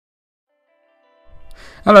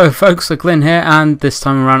Hello folks, Glenn here, and this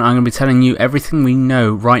time around I'm going to be telling you everything we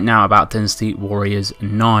know right now about Dynasty Warriors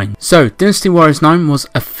 9. So, Dynasty Warriors 9 was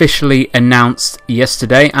officially announced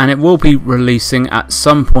yesterday and it will be releasing at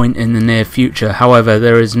some point in the near future. However,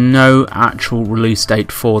 there is no actual release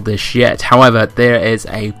date for this yet. However, there is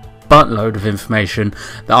a buttload of information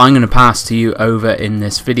that I'm going to pass to you over in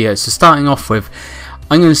this video. So starting off with,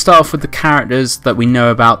 I'm going to start off with the characters that we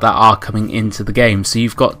know about that are coming into the game. So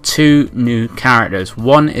you've got two new characters.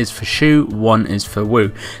 One is for Shu, one is for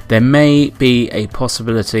Wu. There may be a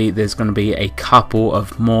possibility there's going to be a couple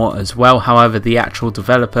of more as well. However, the actual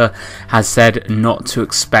developer has said not to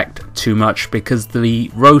expect too much because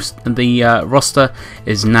the roster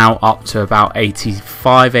is now up to about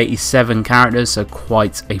 85, 87 characters, so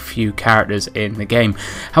quite a few characters in the game.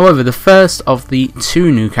 However, the first of the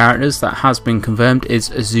two new characters that has been confirmed is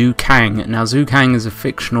Zhu Kang. Now, Zhu Kang is a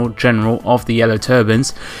fictional general of the Yellow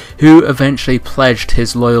Turbans who eventually pledged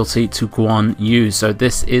his loyalty to Guan Yu. So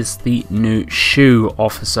this is the new Shu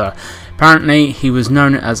officer. Apparently, he was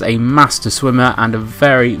known as a master swimmer and a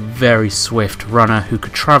very swift runner who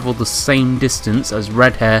could travel the same distance as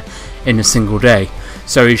Red Hair in a single day.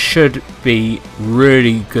 So he should be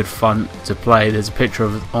really good fun to play. There's a picture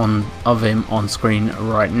of him on screen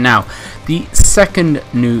right now. The second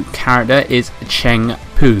new character is Cheng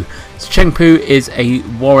Pu. So Cheng Pu is a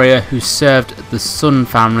warrior who served the Sun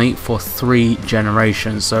family for 3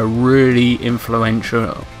 generations. So really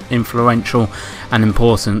influential and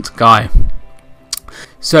important guy.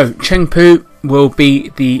 So Cheng Pu will be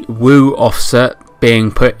the Wu officer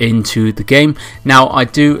being put into the game. Now, I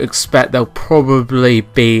do expect there'll probably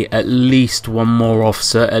be at least one more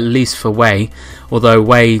officer, at least for Wei, although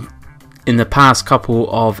Wei in the past couple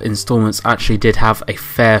of installments actually did have a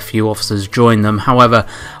fair few officers join them. However,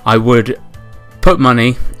 I would put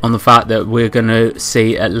money on the fact that we're going to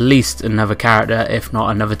see at least another character, if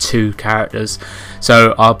not another 2 characters.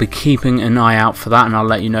 So I'll be keeping an eye out for that, and I'll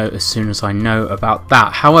let you know as soon as I know about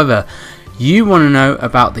that. However, you want to know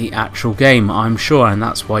about the actual game, I'm sure, and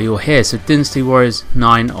that's why you're here. So Dynasty Warriors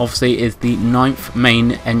 9 obviously is the 9th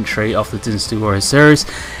main entry of the Dynasty Warriors series,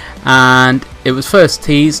 and it was first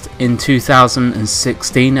teased in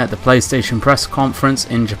 2016 at the PlayStation press conference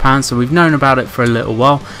in Japan, so we've known about it for a little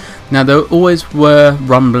while. Now, there always were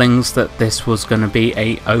rumblings that this was going to be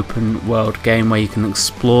a open world game where you can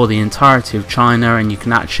explore the entirety of China and you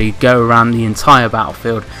can actually go around the entire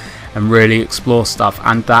battlefield and really explore stuff,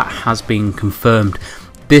 and that has been confirmed.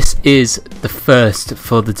 This is the first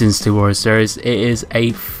for the Dynasty Warriors series. It is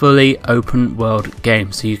a fully open world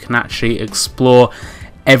game, so you can actually explore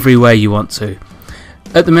everywhere you want to.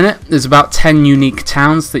 At the minute, there's about 10 unique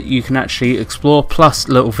towns that you can actually explore, plus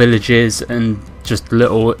little villages and just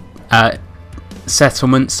little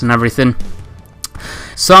settlements and everything.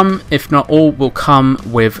 Some, if not all, will come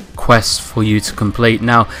with quests for you to complete.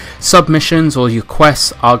 Now, submissions or your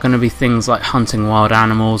quests are going to be things like hunting wild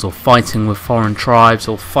animals or fighting with foreign tribes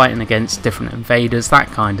or fighting against different invaders,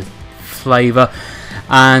 that kind of flavour.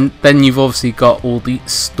 And then you've obviously got all the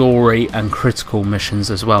story and critical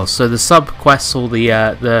missions as well. So the sub quests, or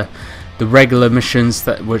the regular missions,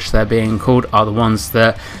 which they're being called, are the ones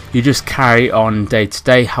that you just carry on day to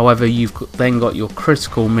day. However, you've then got your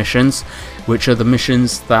critical missions, which are the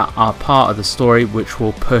missions that are part of the story, which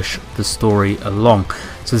will push the story along.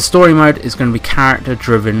 So the story mode is going to be character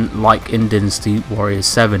driven, like in Dynasty Warriors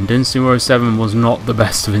 7. Dynasty Warriors 7 was not the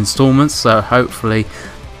best of installments, so hopefully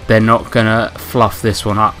they're not going to fluff this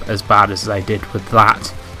one up as bad as they did with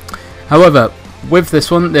that. However, with this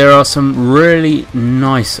one, there are some really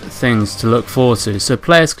nice things to look forward to. So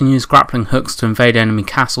players can use grappling hooks to invade enemy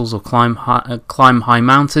castles or climb high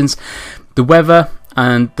mountains. The weather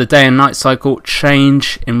and the day and night cycle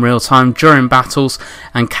change in real time during battles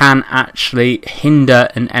and can actually hinder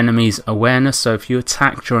an enemy's awareness. So if you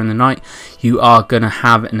attack during the night, you are going to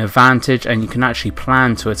have an advantage, and you can actually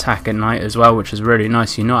plan to attack at night as well, which is really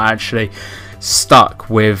nice. You're not actually stuck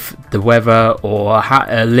with the weather or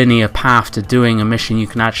a linear path to doing a mission. You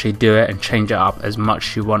can actually do it and change it up as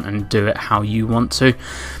much as you want and do it how you want to.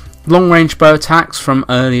 Long range bow attacks from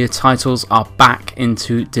earlier titles are back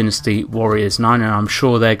into Dynasty Warriors 9, and I'm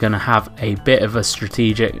sure they're going to have a bit of a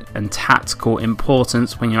strategic and tactical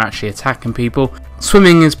importance when you're actually attacking people.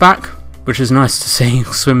 Swimming is back, which is nice to see.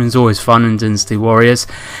 Swimming's always fun in Dynasty Warriors.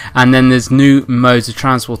 And then there's new modes of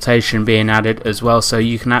transportation being added as well, so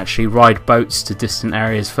you can actually ride boats to distant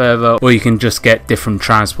areas further, or you can just get different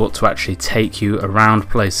transport to actually take you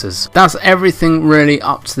around places. That's everything really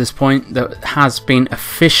up to this point that has been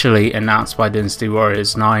officially announced by Dynasty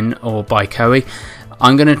Warriors 9 or by Koei.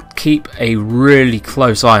 I'm going to keep a really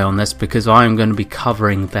close eye on this because I am going to be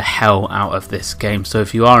covering the hell out of this game. So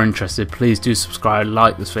if you are interested, please do subscribe,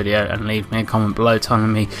 like this video, and leave me a comment below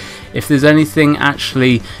telling me if there's anything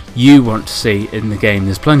actually you want to see in the game.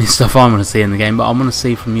 There's plenty of stuff I want to see in the game, but I want to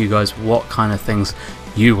see from you guys what kind of things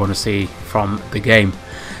you want to see from the game.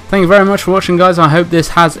 Thank you very much for watching, guys. I hope this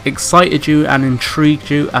has excited you and intrigued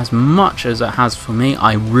you as much as it has for me.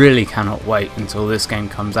 I really cannot wait until this game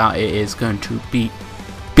comes out. It is going to be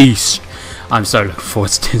beast. I'm so looking forward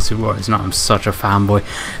to Dynasty Warriors 9. I'm such a fanboy.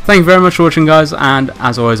 Thank you very much for watching, guys, and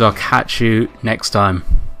as always, I'll catch you next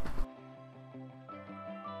time.